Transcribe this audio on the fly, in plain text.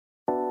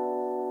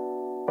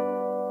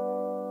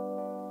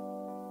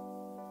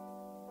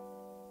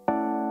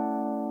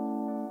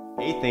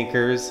Hey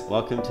thinkers,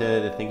 welcome to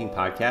the Thinking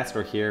Podcast.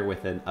 We're here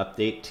with an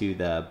update to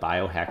the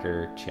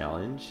Biohacker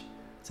Challenge.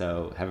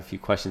 So I have a few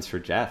questions for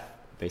Jeff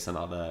based on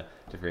all the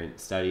different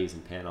studies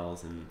and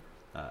panels and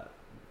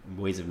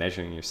ways of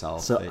measuring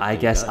yourself. So I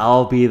guess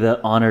I'll be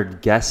the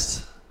honored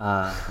guest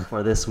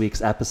for this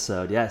week's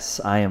episode.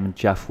 Yes, I am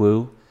Jeff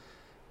Wu,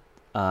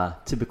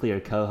 typically your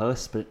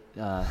co-host, but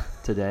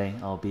today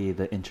I'll be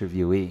the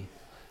interviewee.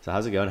 So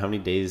how's it going? How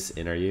many days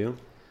in are you?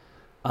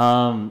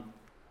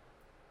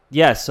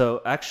 Yeah,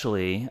 so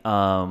actually,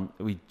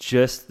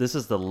 this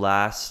is the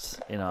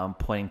last, I'm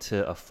pointing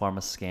to a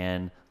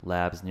PharmaScan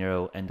Labs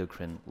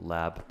neuroendocrine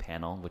lab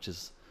panel, which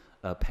is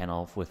a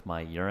panel with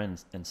my urine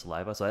and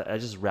saliva. So I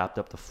just wrapped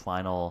up the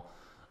final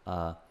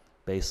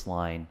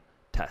baseline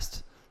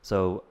test.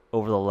 So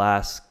over the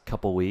last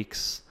couple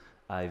weeks,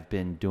 I've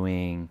been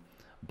doing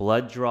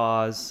blood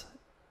draws,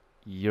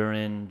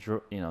 urine,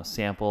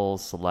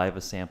 samples,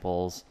 saliva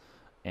samples,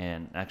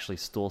 and actually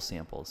stool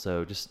samples.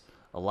 So just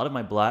a lot of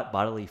my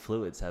bodily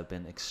fluids have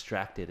been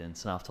extracted and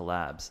sent off to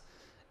labs.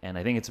 And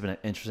I think it's been an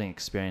interesting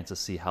experience to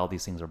see how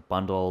these things are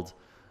bundled.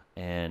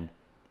 And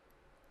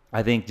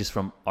I think just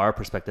from our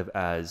perspective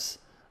as,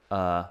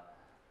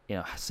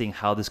 seeing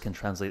how this can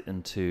translate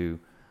into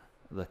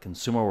the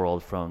consumer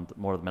world from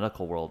more of the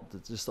medical world,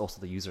 just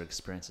also the user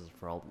experiences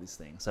for all of these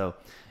things. So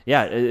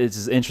yeah, it's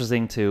just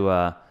interesting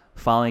to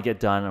finally get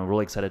done. I'm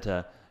really excited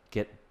to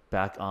get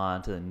back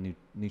on to the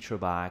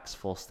NutriBiotics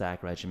full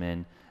stack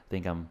regimen. I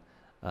think I'm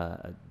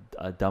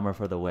a dumber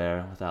for the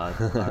wear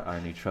without our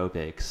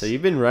nootropics. So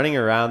you've been running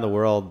around the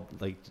world,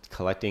 like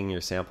collecting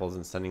your samples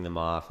and sending them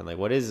off, and like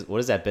what has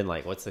that been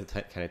like? What's the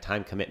kind of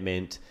time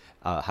commitment?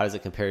 How does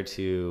it compare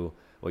to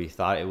what you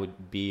thought it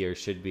would be or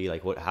should be?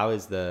 Like how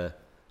is the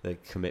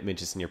commitment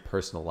just in your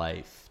personal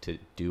life to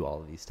do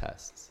all of these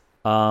tests?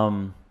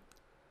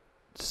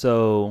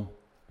 So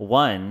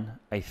one,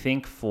 I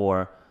think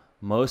for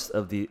most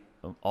of the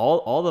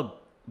all the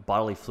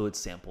bodily fluid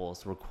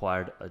samples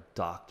required a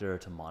doctor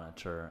to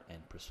monitor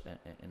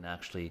and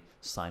actually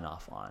sign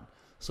off on.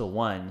 So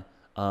one,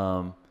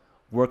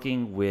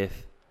 working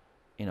with,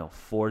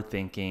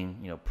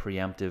 forward-thinking,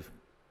 preemptive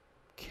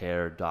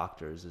care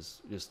doctors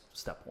is just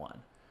step one,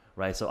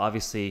 right? So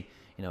obviously,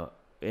 in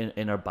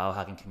our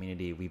biohacking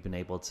community, we've been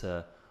able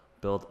to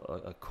build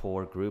a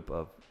core group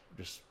of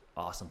just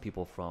awesome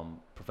people from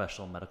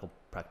professional medical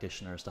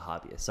practitioners to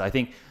hobbyists. So I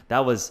think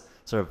that was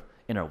sort of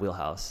in our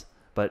wheelhouse,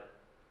 but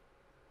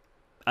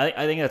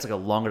I think that's like a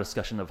longer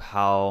discussion of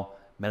how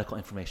medical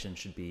information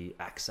should be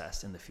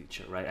accessed in the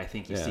future, right? I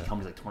think you see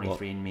companies like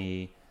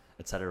 23andMe,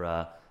 et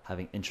cetera,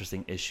 having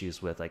interesting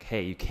issues with like,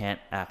 hey, you can't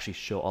actually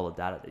show all the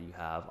data that you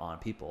have on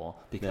people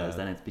because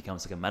then it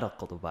becomes like a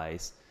medical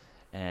device.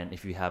 And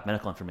if you have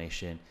medical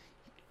information,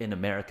 in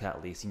America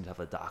at least, you need to have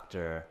a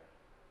doctor,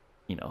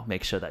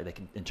 make sure that they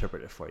can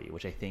interpret it for you,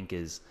 which I think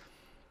is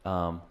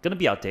going to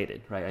be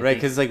outdated, right? Right,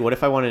 because like what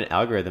if I want an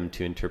algorithm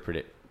to interpret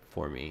it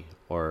for me,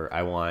 or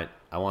I want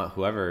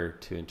whoever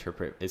to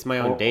interpret. It's my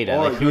own data.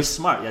 Or you're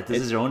smart. Yeah,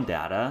 this is your own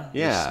data.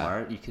 Yeah, you're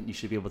smart. You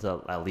should be able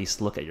to at least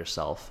look at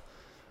yourself.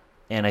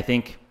 And I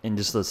think in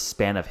just the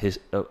span of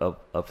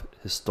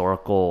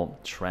historical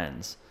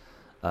trends,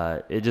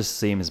 it just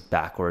seems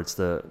backwards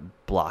to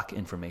block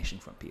information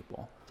from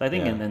people. So I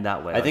think in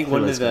that way, I think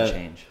one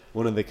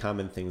of the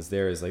common things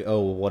there is like, oh,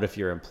 well, what if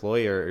your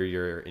employer or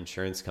your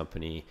insurance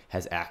company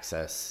has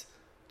access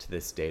to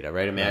this data,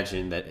 right?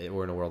 Imagine that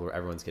we're in a world where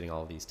everyone's getting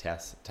all of these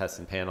tests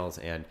and panels,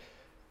 and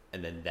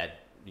then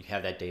that you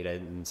have that data,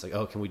 and it's like,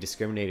 oh, can we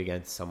discriminate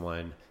against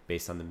someone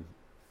based on them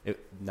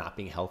not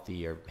being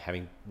healthy or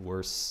having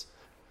worse?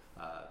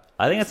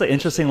 I think that's an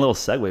interesting little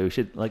segue. We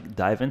should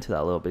dive into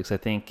that a little bit, because I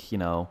think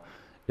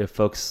if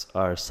folks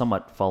are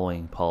somewhat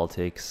following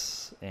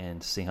politics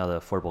and seeing how the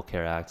Affordable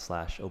Care Act /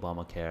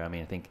 Obamacare,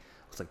 I think it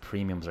looks like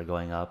premiums are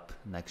going up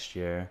next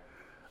year.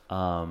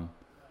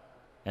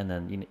 And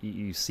then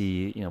you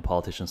see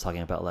politicians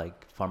talking about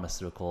like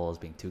pharmaceuticals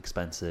being too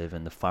expensive,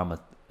 and the pharma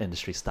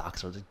industry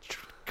stocks are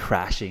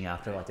crashing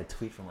after like a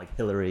tweet from like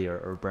Hillary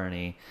or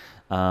Bernie.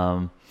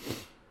 I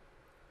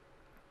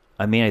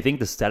think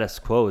the status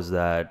quo is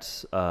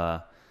that I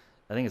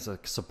think it's a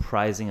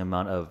surprising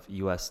amount of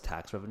U.S.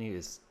 tax revenue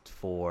is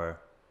for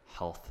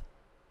health,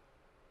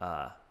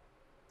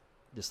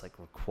 just like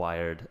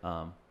required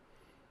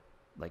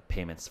like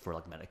payments for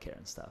like Medicare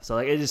and stuff. So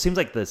like it just seems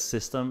like the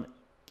system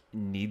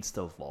needs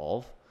to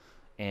evolve,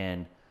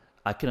 and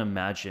I can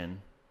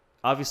imagine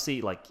obviously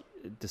like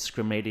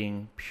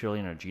discriminating purely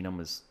in our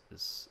genome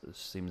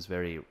seems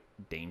very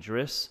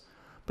dangerous,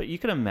 but you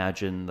can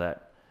imagine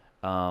that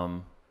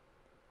a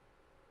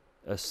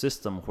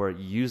system where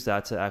you use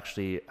that to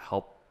actually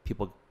help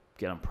people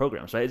get on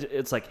programs, right?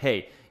 It's like,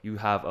 hey, you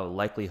have a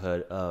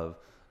likelihood of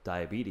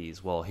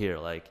diabetes, well here,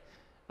 like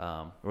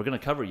we're going to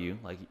cover you,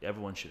 like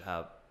everyone should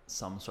have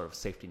some sort of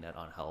safety net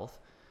on health,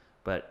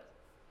 but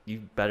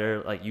you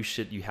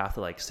have to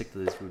like stick to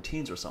these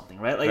routines or something,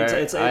 right? Like right.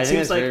 it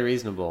seems like very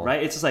reasonable,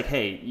 right? It's just like,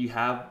 hey, you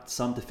have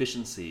some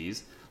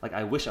deficiencies. Like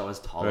I wish I was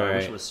taller. Right. I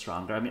wish I was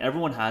stronger.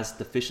 Everyone has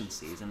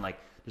deficiencies, and like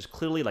there's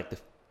clearly like the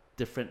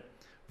different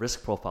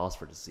risk profiles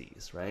for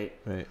disease, right?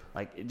 Right.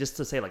 Like just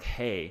to say like,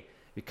 hey,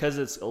 because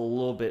it's a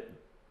little bit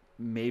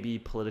maybe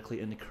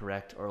politically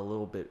incorrect or a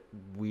little bit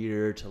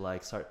weird to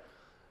like start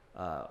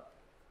kind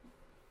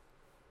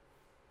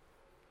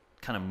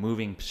of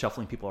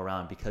shuffling people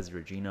around because of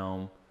your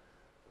genome.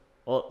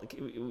 Well,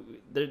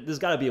 there's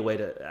got to be a way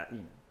to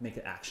make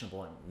it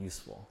actionable and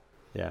useful.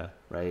 Yeah.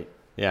 Right.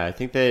 Yeah, I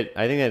think at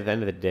the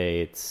end of the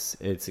day, it's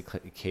a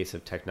case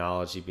of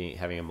technology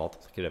having a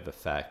multiplicative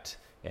effect,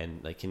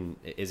 and like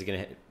it's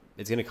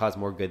gonna cause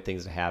more good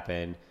things to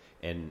happen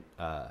and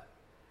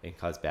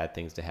cause bad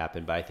things to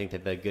happen. But I think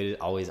that the good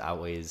always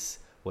outweighs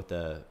what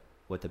the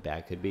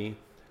bad could be.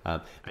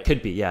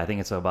 Could be, yeah. I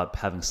think it's about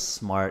having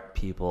smart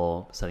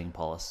people setting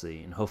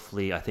policy, and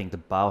hopefully, I think the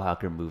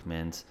biohacker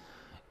movement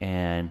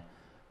and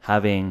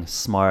having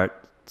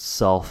smart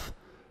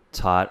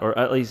self-taught, or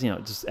at least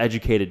just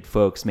educated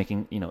folks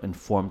making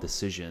informed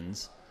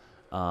decisions,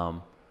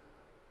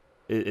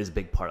 is a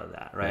big part of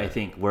that, right? I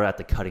think we're at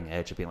the cutting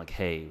edge of being like,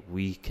 hey,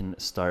 we can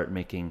start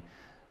making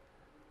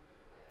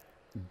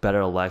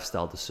better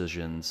lifestyle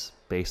decisions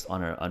based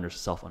on our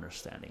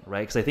self-understanding,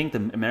 right? Because I think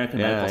the American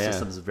medical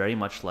system is very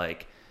much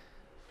like,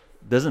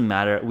 doesn't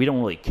matter. We don't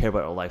really care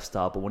about our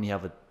lifestyle, but when you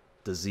have a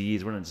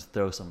disease, we're going to just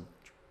throw some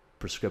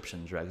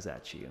prescription drugs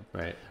at you.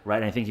 Right.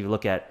 And I think if you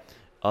look at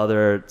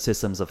other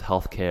systems of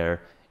healthcare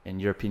in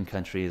European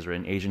countries or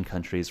in Asian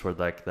countries where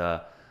like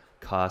the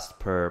cost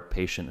per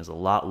patient is a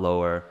lot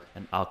lower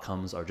and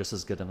outcomes are just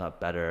as good if not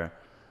better,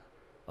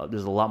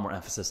 there's a lot more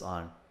emphasis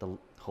on the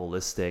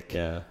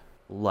holistic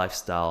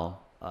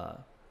lifestyle,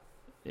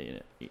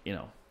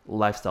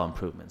 lifestyle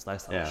improvements,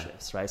 lifestyle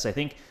shifts, right? So I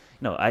think,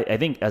 I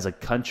think as a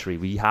country,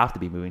 we have to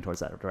be moving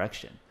towards that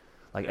direction.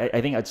 Like,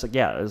 I think I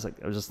was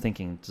just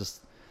thinking,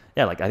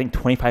 I think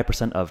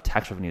 25% of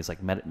tax revenue is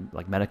like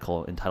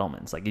medical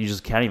entitlements. Like, you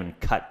just can't even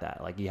cut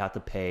that. Like, you have to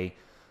pay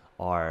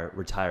our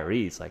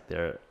retirees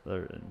their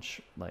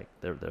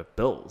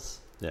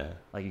bills. Yeah.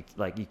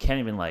 Like you can't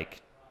even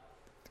like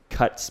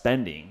cut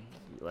spending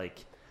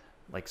like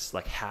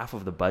half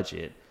of the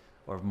budget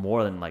or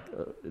more than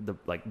the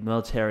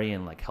military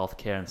and like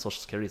healthcare and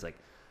social security is like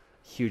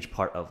huge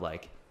part of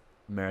like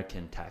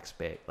American tax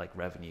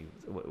revenue.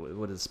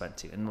 What is it spent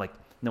to? And like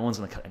no one's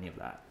gonna cut any of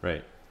that.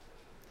 Right.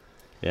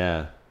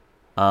 Yeah.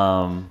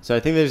 So I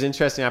think there's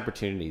interesting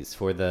opportunities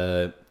for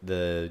the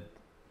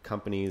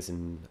companies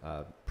and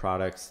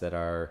products that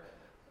are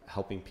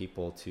helping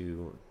people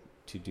to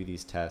do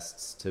these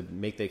tests to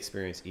make the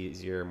experience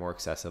easier, more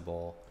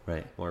accessible,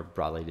 right, more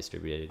broadly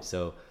distributed.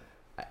 So,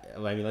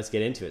 I mean, let's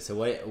get into it. So,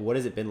 what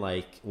has it been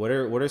like? What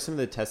are some of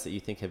the tests that you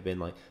think have been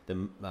like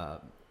the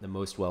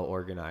most well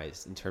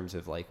organized in terms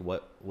of like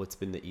what's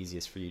been the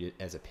easiest for you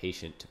as a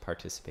patient to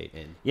participate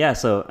in? Yeah.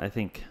 So I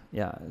think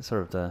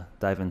sort of to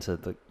dive into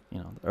the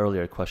the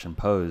earlier question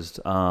posed.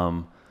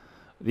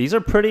 These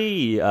are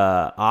pretty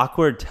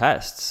awkward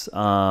tests.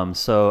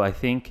 So I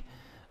think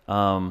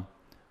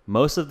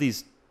most of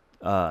these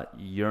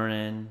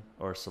urine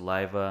or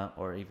saliva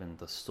or even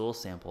the stool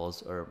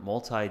samples are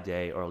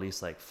multi-day or at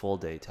least like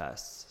full-day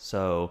tests.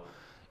 So,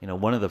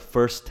 one of the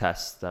first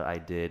tests that I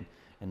did,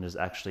 and there's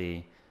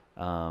actually,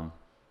 Zill,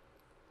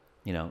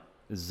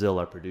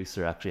 our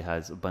producer, actually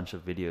has a bunch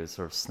of videos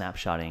sort of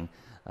snapshotting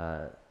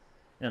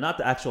not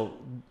the actual,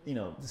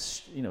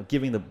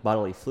 giving the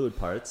bodily fluid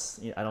parts.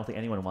 I don't think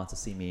anyone wants to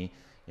see me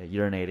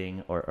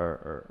urinating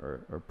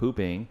or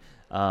pooping.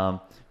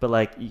 But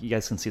like you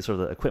guys can see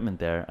sort of the equipment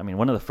there. I mean,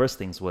 one of the first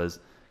things was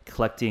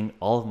collecting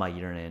all of my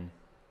urine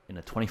in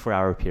a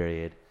 24-hour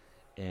period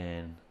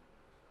in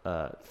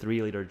a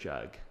 3-liter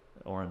jug,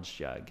 orange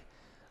jug,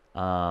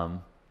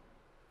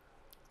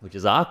 which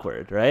is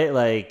awkward, right?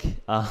 Like,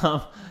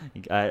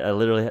 I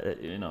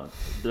literally,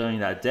 during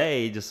that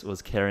day just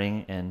was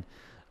carrying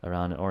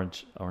around an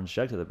orange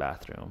jug to the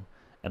bathroom,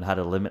 and had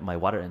to limit my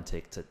water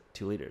intake to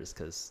 2 liters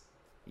because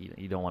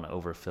you don't want to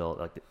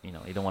overfill you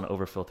don't want to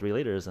overfill 3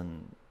 liters,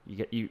 and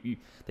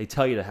they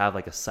tell you to have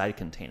like a side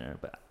container,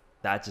 but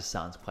that just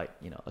sounds quite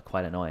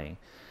annoying.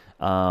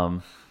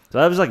 So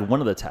that was like one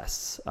of the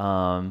tests,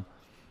 and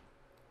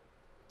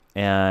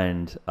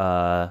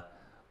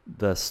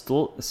the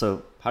stool.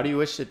 So how do you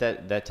wish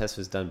that test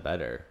was done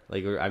better?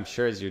 Like, I'm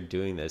sure as you're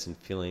doing this and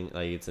feeling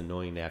like it's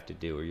annoying to have to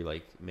do, or you're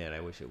like, man,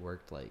 I wish it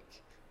worked like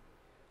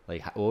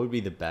what would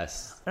be the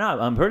best?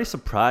 I'm pretty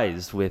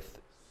surprised with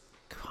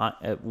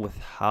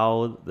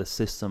how the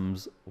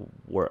systems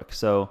work.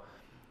 So,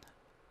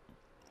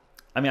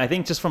 I mean, I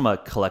think just from a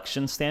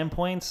collection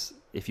standpoint,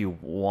 if you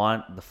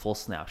want the full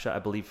snapshot, I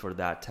believe for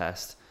that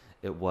test,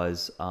 it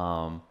was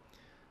a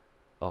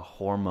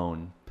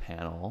hormone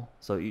panel.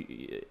 So,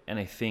 and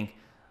I think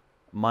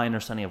my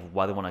understanding of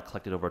why they want to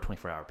collect it over a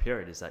 24-hour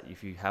period is that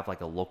if you have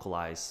like a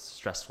localized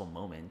stressful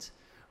moment,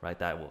 right,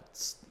 that will,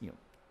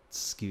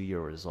 skew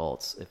your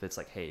results. If it's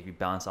like, hey, if you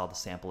balance all the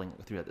sampling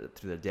through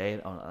the day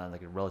on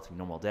like a relatively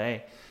normal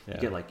day, you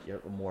get like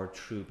a more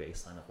true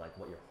baseline of like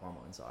what your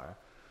hormones are.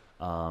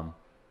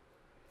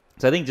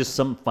 So I think just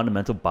some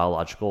fundamental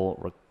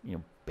biological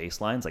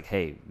baselines, like,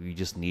 hey, you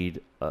just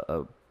need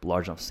a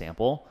large enough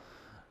sample,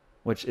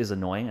 which is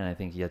annoying, and I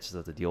think you just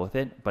have to deal with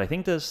it. But I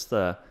think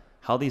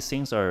how these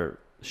things are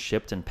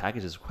shipped and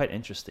packaged is quite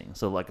interesting.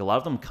 So like a lot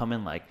of them come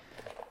in like,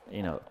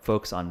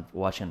 folks on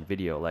watching on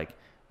video, like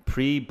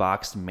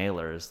pre-boxed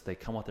mailers. They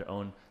come with their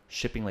own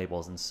shipping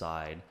labels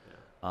inside,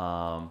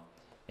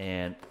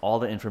 and all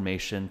the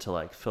information to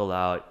like fill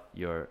out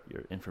your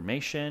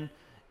information,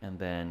 and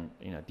then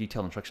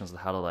detailed instructions on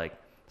how to like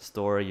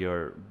store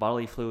your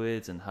bodily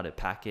fluids and how to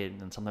pack it.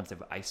 And sometimes they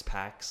have ice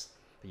packs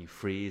that you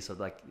freeze, so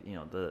like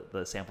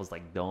the samples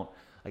like don't,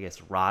 I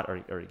guess, rot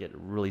or get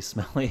really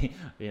smelly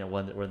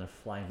when they're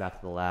flying back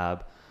to the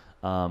lab.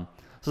 So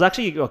it's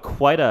actually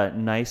quite a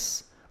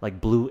nice like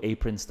Blue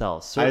Apron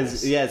style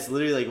service. It's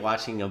literally like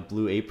watching a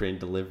Blue Apron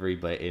delivery,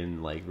 but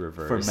in like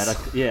reverse. For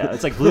medical, yeah,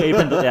 it's like Blue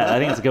Apron. Yeah, I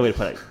think it's a good way to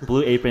put it.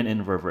 Blue Apron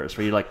in reverse,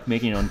 where you're like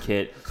making your own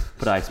kit,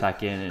 put ice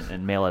pack in,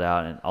 and mail it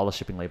out, and all the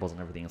shipping labels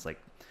and everything is like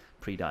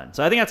pre-done.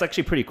 So I think that's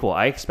actually pretty cool.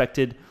 I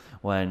expected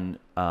when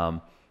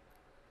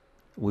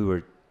we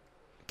were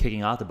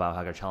kicking off the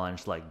Biohacker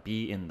Challenge to like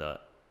be in the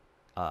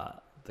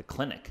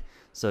clinic.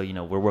 So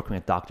we're working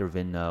with Dr.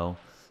 Vinno,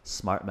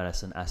 Smart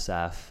Medicine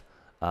SF.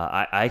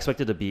 I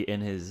expected to be in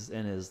his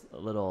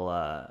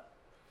little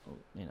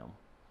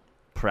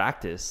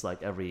practice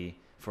like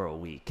for a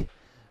week,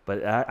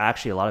 but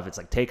actually a lot of it's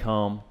like take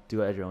home,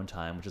 do it at your own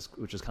time,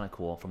 which is kind of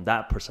cool from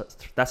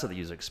that's the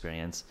user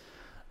experience.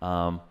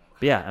 But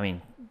yeah, I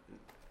mean,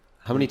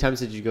 how many times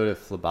did you go to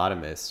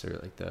phlebotomist or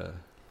like the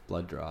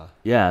blood draw?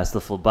 Yeah, so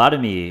the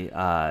phlebotomy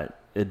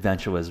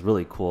adventure was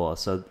really cool.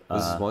 So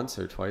was this once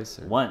or twice?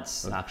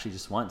 Once, actually,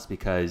 just once,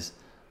 because.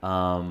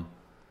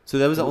 So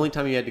that was the only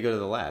time you had to go to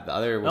the lab. The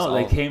other was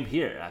they came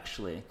here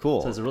actually.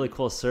 Cool. So it's a really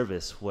cool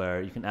service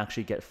where you can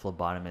actually get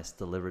phlebotomists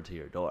delivered to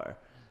your door.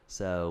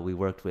 So we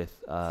worked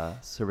with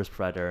service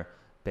provider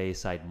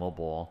Bayside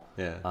Mobile.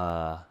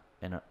 Yeah.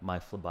 And my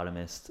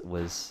phlebotomist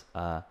was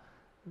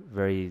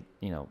very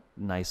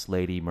nice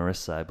lady,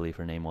 Marissa, I believe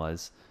her name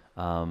was.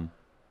 Set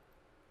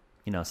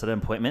an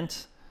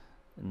appointment,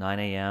 9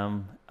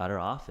 a.m. at her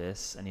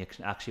office, and you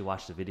can actually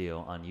watch the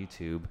video on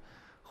YouTube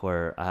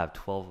where I have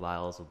 12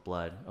 vials of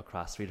blood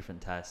across 3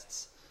 different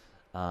tests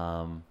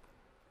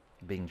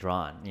being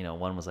drawn.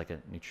 One was like a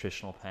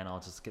nutritional panel,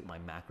 just to get my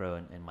macro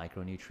and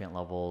micronutrient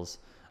levels.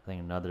 I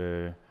think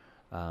another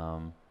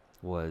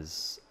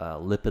was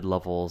lipid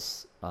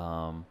levels,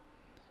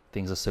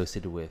 things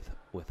associated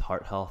with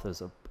heart health.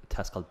 There's a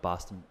test called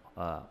Boston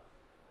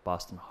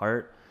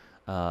Heart.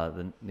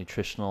 The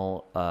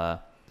nutritional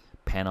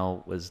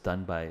panel was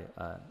done by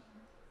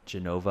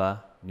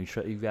Genova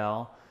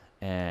NutraEval.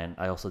 And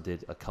I also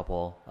did a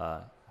couple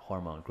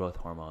growth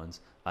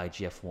hormones,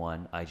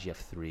 IGF-1,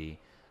 IGF-3,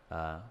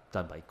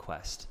 done by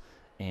Quest.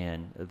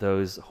 And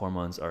those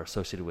hormones are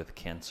associated with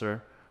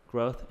cancer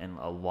growth and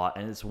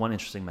it's one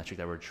interesting metric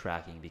that we're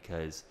tracking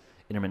because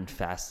intermittent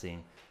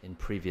fasting in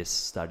previous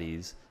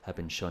studies have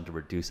been shown to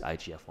reduce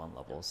IGF-1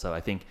 levels. So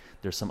I think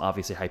there's some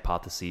obviously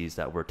hypotheses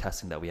that we're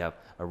testing that we have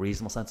a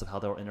reasonable sense of how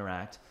they'll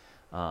interact.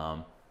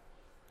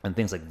 And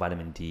things like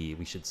vitamin D,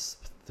 we should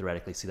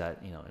theoretically see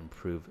that,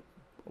 improve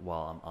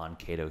while I'm on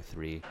Keto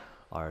 3,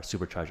 our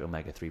supercharged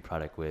omega-3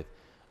 product with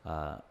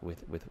a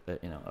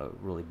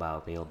really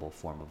bioavailable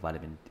form of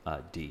vitamin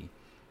D.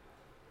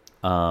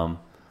 So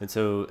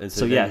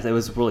yeah, it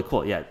was really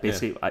cool. Yeah,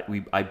 basically,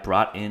 yeah. I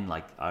brought in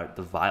like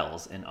the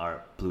vials in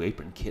our Blue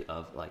Apron kit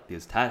of like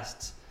these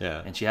tests.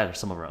 Yeah, and she had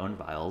some of her own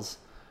vials.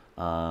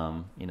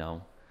 Got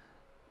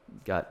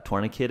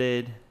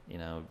tourniqueted.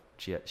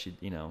 She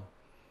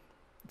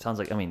it sounds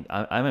like, I mean,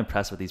 I'm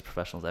impressed with these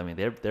professionals. I mean,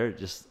 they're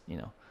just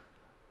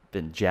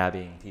been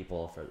jabbing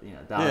people for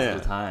thousands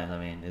of times. I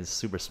mean, it's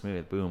super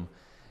smooth. Boom,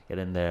 get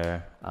in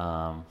there.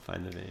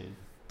 Find the vein.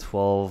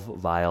 12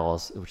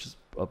 vials, which is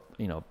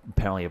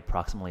apparently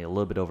approximately a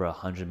little bit over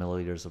 100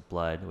 milliliters of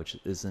blood, which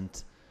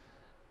isn't,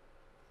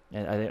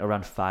 and I think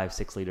around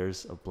 5-6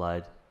 liters of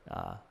blood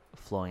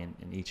flowing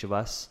in each of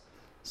us.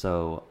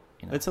 So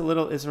it's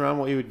around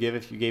what you would give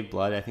if you gave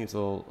blood. I think it's a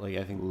little less,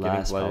 giving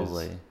blood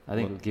probably. I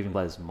think giving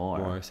blood is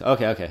more. So,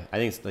 okay. I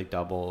think it's like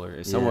double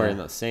or somewhere in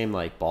the same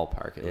like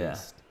ballpark at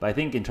least. But I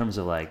think in terms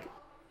of like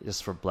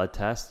just for blood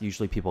tests,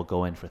 usually people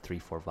go in for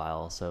 3-4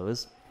 vials. So it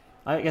was,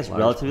 I guess,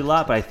 relatively a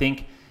lot. But I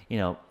think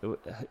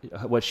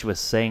what she was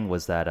saying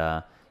was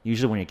that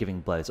usually when you're giving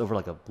blood, it's over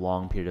like a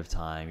long period of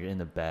time. You're in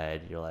the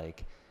bed, you're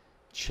like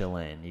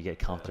chilling, you get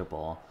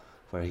comfortable.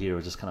 Where here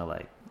we're just kind of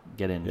like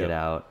get in, get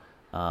out.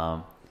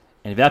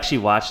 And if you actually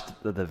watched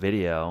the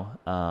video,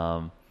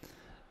 I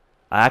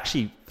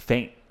actually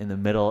faint in the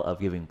middle of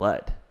giving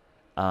blood.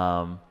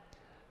 And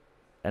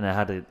I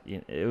had to,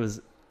 it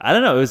was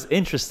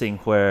interesting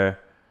where,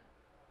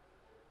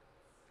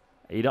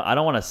 I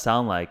don't want to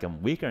sound like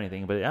I'm weak or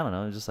anything, but I don't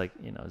know, it's just like,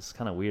 it's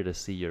kind of weird to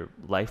see your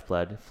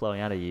lifeblood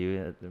flowing out of you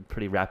at a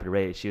pretty rapid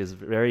rate. She was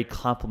very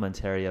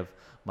complimentary of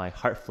my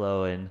heart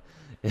flow and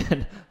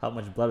how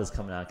much blood is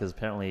coming out, because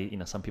apparently,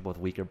 some people with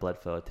weaker blood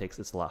flow,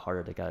 it's a lot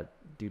harder to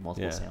do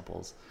multiple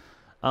samples.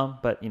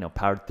 But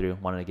powered through,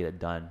 wanted to get it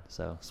done,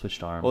 so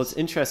switched arms. Well, it's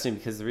interesting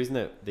because the reason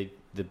that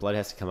the blood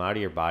has to come out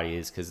of your body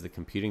is because the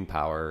computing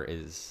power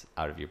is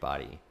out of your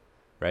body.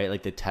 right?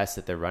 Like the tests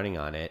that they're running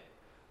on it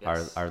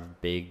Yes. are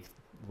big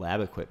lab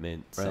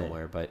equipment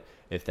somewhere. But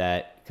if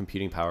that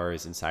computing power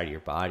is inside of your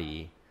body,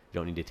 you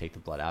don't need to take the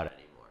blood out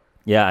anymore.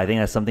 Yeah, I think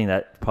that's something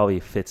that probably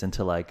fits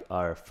into like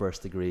our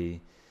first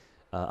degree,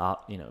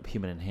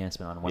 human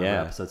enhancement on one of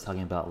our episodes,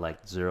 talking about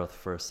like 0th,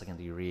 1st, 2nd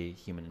degree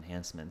human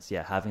enhancements.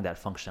 Yeah, having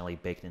that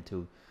functionality baked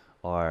into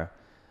our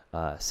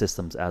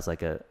systems as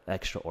like a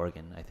extra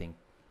organ, I think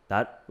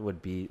that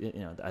would be,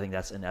 I think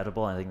that's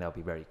inedible, and I think that would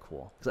be very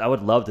cool. Because I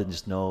would love to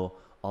just know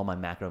all my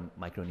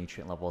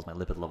micronutrient levels, my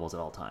lipid levels at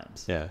all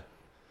times. Yeah.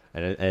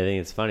 And I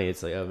think it's funny.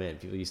 It's like, oh man,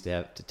 people used to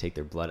have to take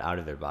their blood out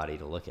of their body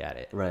to look at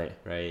it. Right.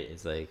 Right.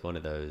 It's like one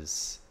of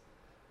those,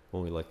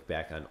 when we look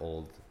back on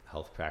old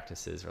health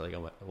practices, we're like,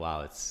 oh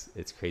wow, it's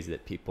crazy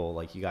that people,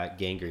 like, you got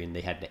gangrene,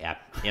 they had to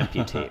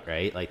amputate,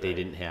 right? Like they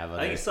didn't have. I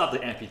think you still have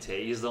to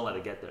amputate. You just don't let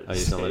it get there. Oh, you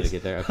just don't let it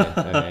get there.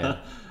 Okay.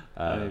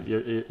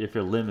 Okay. If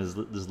your limb is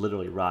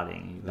literally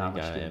rotting, not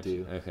much you can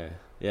do. Okay.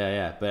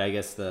 Yeah. But I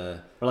guess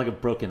or like a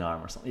broken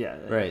arm or something. Yeah.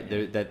 Right.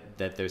 Yeah.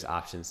 That there's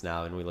options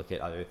now, and we look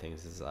at other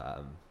things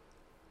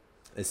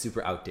as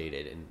super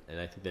outdated, and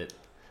I think that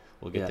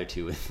we'll get there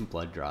too with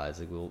blood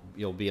draws. Like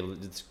you'll be able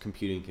to,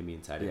 computing can be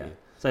inside of you.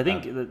 So I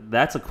think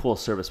that's a cool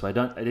service, but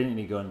I didn't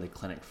need to go into the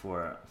clinic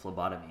for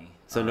phlebotomy.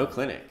 So no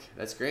clinic.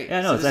 That's great.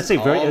 Yeah, no, so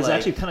it's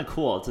actually kind of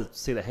cool to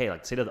say that, hey,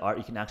 like state of the art,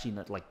 you can actually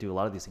like do a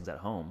lot of these things at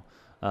home.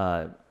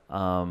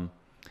 One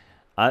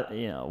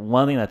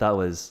thing that I thought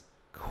was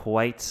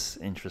quite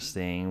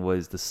interesting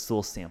was the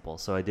stool sample.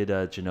 So I did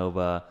a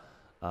Genova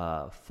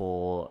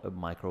full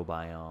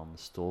microbiome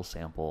stool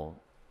sample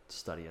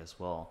study as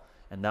well,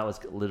 and that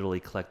was literally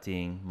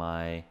collecting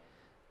my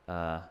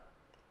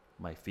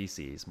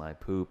feces, my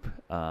poop,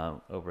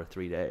 over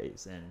 3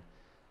 days, and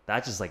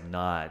that's just like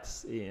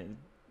nuts.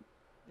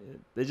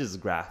 It's just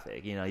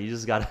graphic. You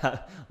just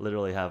gotta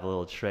literally have a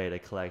little tray to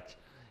collect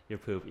your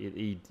poop.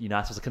 You're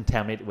not supposed to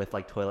contaminate it with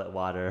like toilet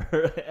water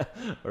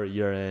or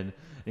urine.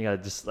 You gotta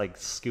just like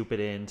scoop it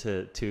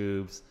into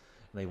tubes,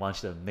 and they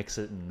want you to mix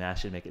it and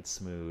mash it, make it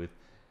smooth.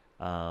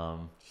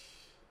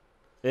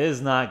 It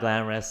is not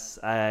glamorous.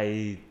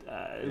 It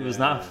was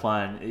not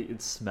fun.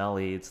 It's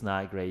smelly. It's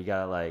not great. You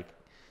gotta like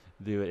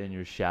do it in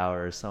your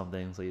shower or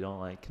something, so you don't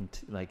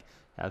like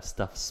have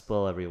stuff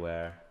spill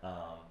everywhere.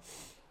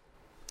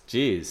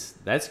 Jeez,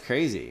 that's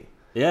crazy.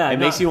 Yeah, it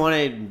makes you want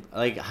to,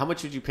 like, how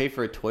much would you pay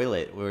for a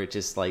toilet where it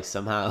just like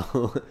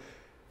somehow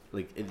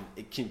like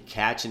it can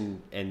catch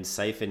and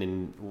siphon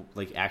and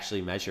like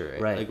actually measure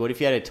it? Right. Like, what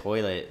if you had a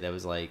toilet that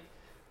was like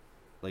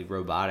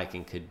robotic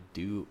and could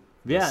do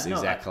this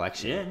exact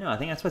collection? Yeah, no, I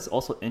think that's what's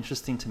also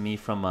interesting to me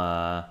from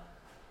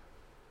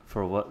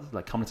for what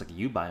like companies like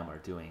Ubiome are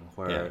doing,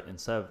 where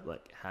instead of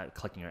like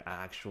collecting your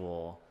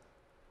actual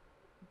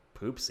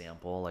poop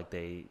sample, like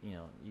they,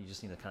 you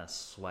just need to kind of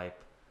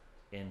swipe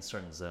in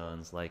certain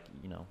zones, like,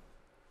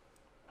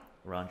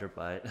 around your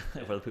butt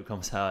where the poop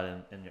comes out,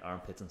 and your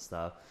armpits and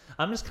stuff.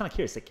 I'm just kind of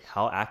curious, like,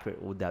 how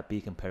accurate would that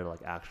be compared to like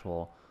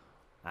actual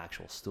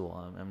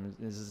stool? I mean,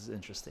 this is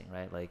interesting,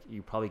 right? Like,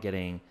 you're probably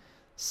getting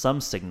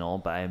some signal,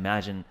 but I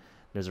imagine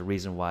there's a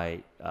reason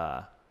why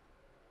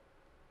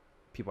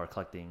people are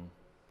collecting,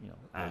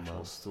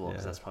 actual stool,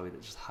 because that's probably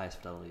just highest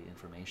fidelity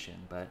information.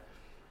 But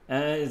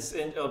I'd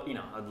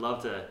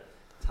love to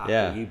talk to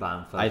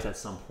Ubiome folks at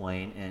some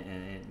point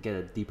and get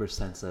a deeper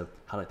sense of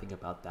how to think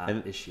about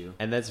that issue.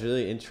 And that's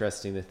really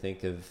interesting to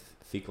think of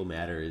fecal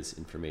matter as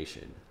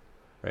information,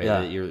 right?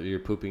 Yeah. That you're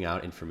pooping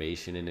out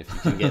information, and if you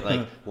can get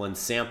like one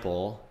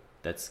sample,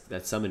 that's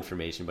some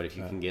information. But if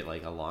you can get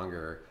like a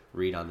longer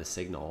read on the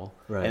signal,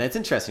 right. And that's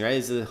interesting, right?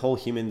 Is the whole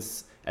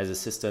humans as a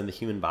system, the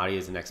human body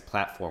is the next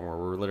platform where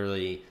we're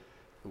literally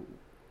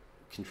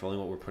controlling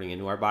what we're putting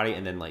into our body,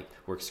 and then like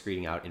we're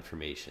excreting out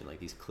information, like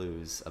these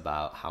clues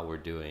about how we're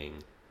doing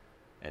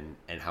and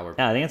how we're.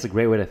 Yeah, I think that's a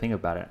great way to think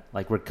about it.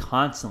 Like, we're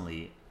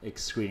constantly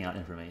excreting out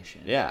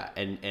information. Yeah,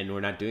 and we're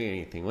not doing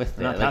anything with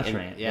it. We're not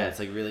capturing it. Yeah, it's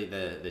like really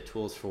the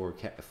tools for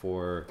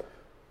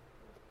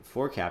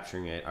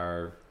capturing it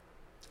are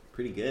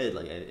pretty good.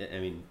 Like I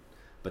mean,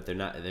 but they're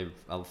not. They're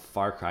a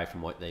far cry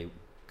from what they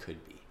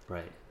could be.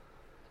 Right.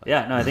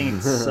 Yeah. No, I think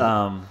it's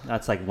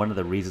that's like one of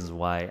the reasons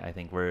why I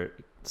think we're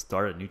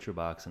started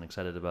NutriBox and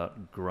excited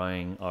about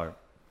growing our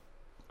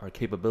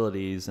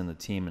capabilities and the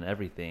team and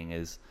everything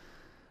is.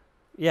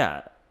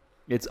 Yeah,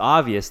 it's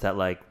obvious that,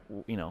 like,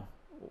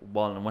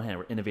 while on the one hand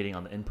we're innovating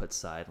on the input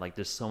side, like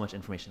there's so much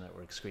information that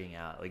we're excreting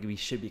out. Like, we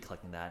should be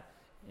collecting that,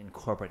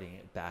 incorporating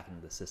it back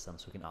into the system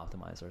so we can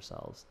optimize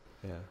ourselves.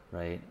 Yeah.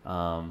 Right.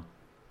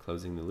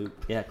 Closing the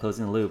loop. Yeah,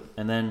 closing the loop.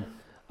 And then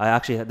I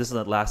actually had, this is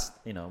the last,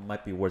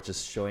 might be worth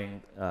just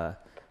showing for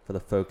the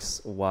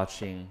folks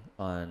watching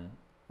on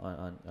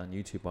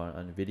YouTube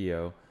on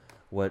video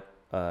what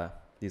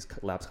these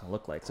labs can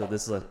look like. So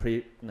this is a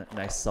pretty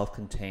nice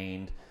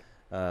self-contained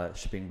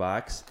shipping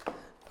box.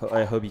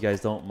 I hope you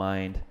guys don't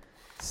mind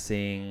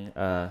seeing.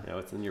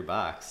 What's in your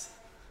box?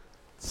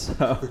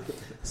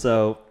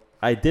 So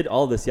I did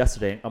all this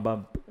yesterday. I'm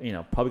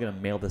probably gonna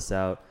mail this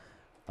out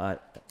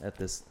at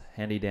this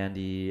handy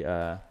dandy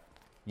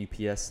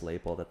UPS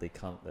label that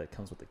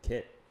comes with the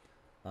kit.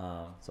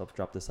 So I'll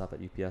drop this up at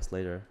UPS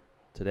later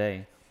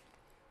today.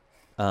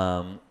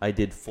 I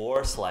did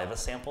 4 saliva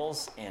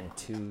samples and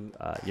 2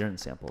 urine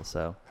samples.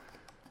 So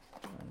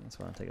I just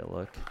want to take a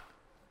look.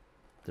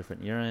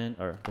 Different urine,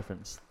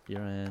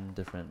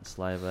 different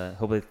saliva.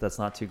 Hopefully that's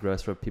not too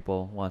gross for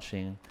people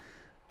watching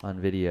on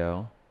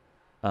video.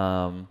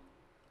 And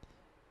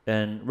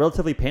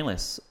relatively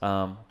painless.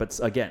 But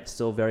again,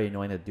 still very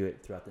annoying to do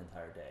it throughout the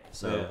entire day.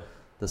 So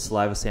the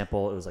saliva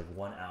sample, it was like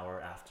 1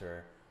 hour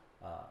after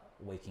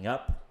waking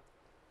up.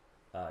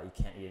 You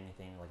can't eat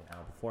anything like an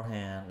hour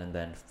beforehand, and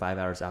then 5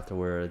 hours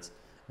afterwards,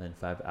 and then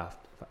 5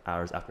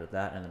 hours after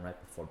that, and then right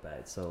before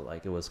bed. So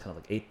like it was kind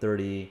of like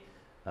 8:30,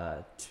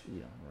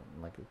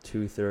 like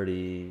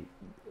 2:30,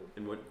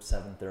 and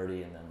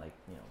 7:30, and then like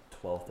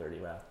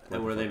 12:30. Right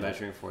and what are they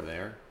measuring for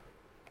there?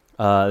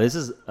 This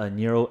is a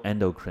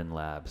neuroendocrine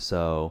lab,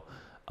 so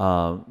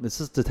this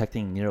is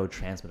detecting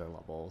neurotransmitter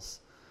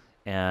levels,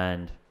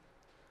 and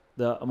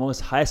the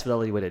most highest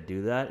fidelity way to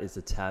do that is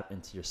to tap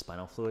into your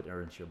spinal fluid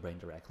or into your brain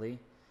directly,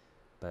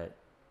 but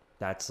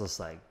that's just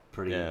like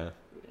pretty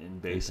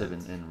invasive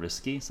and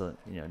risky. So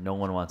no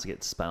one wants to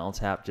get spinal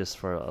tap just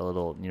for a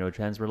little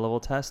neurotransmitter level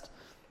test.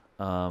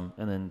 And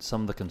then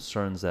some of the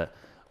concerns that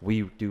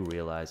we do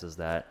realize is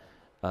that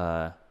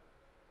a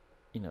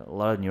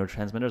lot of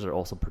neurotransmitters are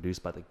also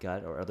produced by the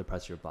gut or other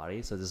parts of your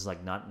body. So this is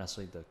like not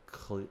necessarily the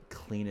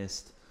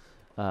cleanest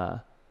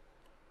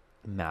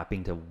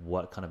mapping to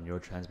what kind of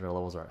neurotransmitter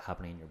levels are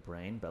happening in your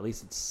brain, but at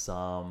least it's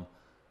some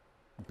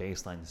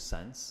baseline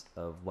sense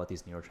of what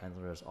these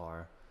neurotransmitters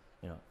are,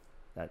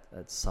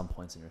 at some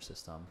points in your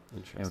system.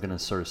 And we're going to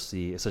sort of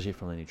see, especially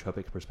from the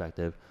nootropic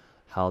perspective,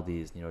 how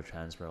these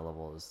neurotransmitter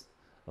levels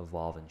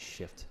evolve and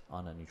shift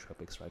on a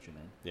nootropics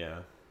regimen.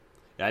 Yeah,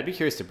 I'd be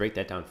curious to break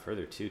that down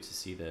further too, to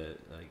see the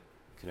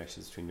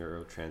connections between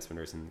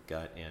neurotransmitters in the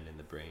gut and in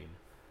the brain,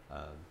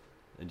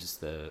 and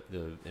just the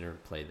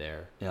interplay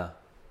there. Yeah.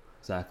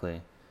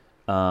 Exactly.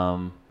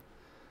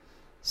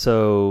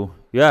 So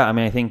yeah, I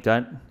mean, I think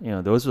that,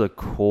 those are the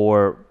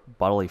core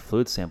bodily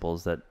fluid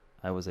samples that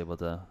I was able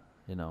to,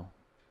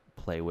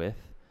 play with.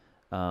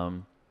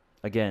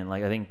 Again,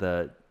 like I think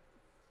the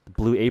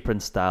Blue Apron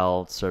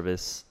style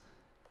service,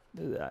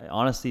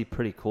 honestly,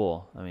 pretty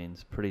cool. I mean,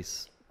 it's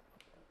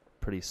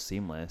pretty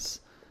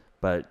seamless,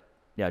 but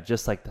yeah,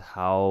 just like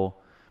how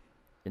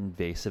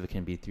invasive it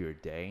can be through your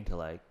day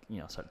to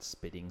start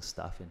spitting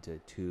stuff into a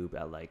tube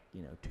at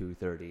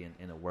 2:30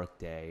 in a work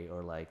day,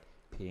 or like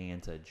peeing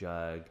into a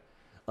jug.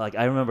 Like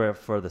I remember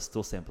for the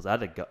stool samples, I had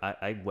to go.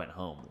 I went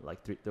home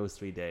those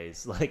 3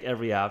 days, like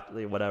every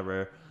afternoon.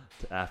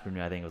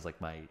 I think it was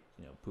like my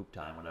poop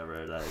time,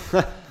 whatever.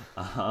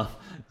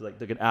 Like it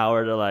took an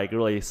hour to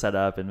really set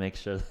up and make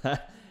sure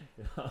that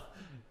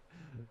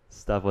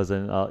stuff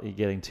wasn't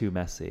getting too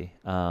messy.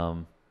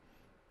 But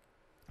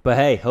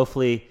hey,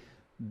 hopefully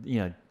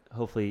you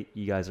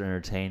guys are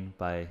entertained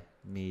by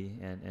me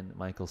and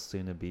Michael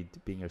soon to be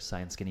being your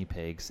science guinea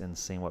pigs and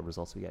seeing what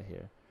results we get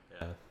here.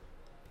 Yeah.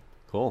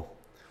 Cool.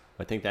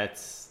 I think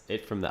that's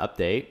it from the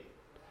update.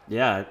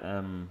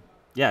 Yeah.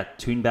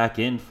 Tune back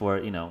in for,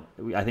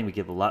 I think we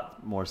give a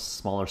lot more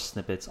smaller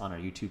snippets on our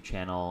YouTube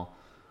channel.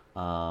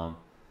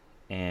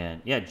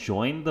 And yeah,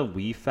 join the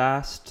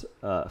WeFast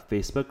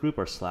Facebook group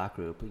or Slack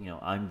group.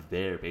 I'm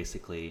there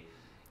basically,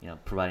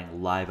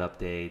 providing live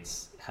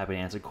updates, happy to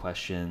answer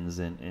questions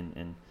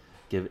and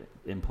give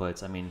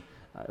inputs. I mean,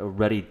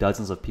 already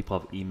dozens of people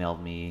have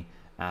emailed me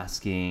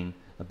asking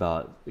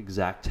about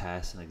exact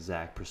tests and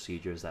exact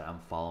procedures that I'm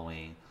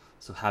following.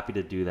 So happy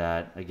to do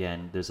that.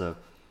 Again, there's a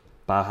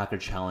Biohacker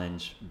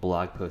Challenge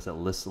blog post that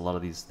lists a lot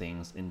of these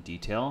things in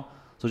detail.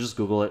 So just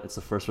Google it. It's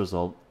the first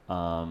result.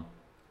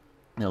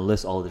 It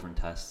lists all the different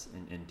tests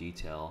in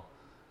detail.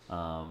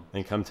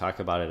 And come talk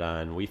about it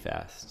on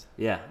WeFast.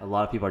 Yeah, a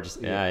lot of people are just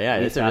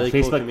it's a really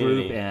Facebook cool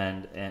community. group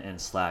and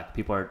Slack.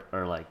 People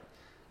are like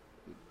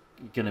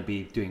going to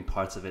be doing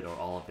parts of it or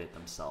all of it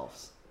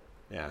themselves.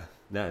 Yeah,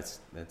 no,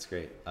 that's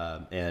great.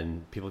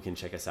 And people can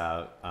check us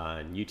out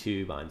on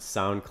YouTube, on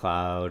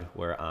SoundCloud.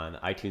 We're on the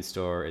iTunes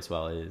Store as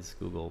well as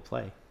Google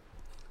Play.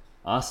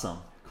 Awesome,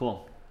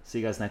 cool. See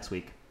you guys next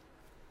week.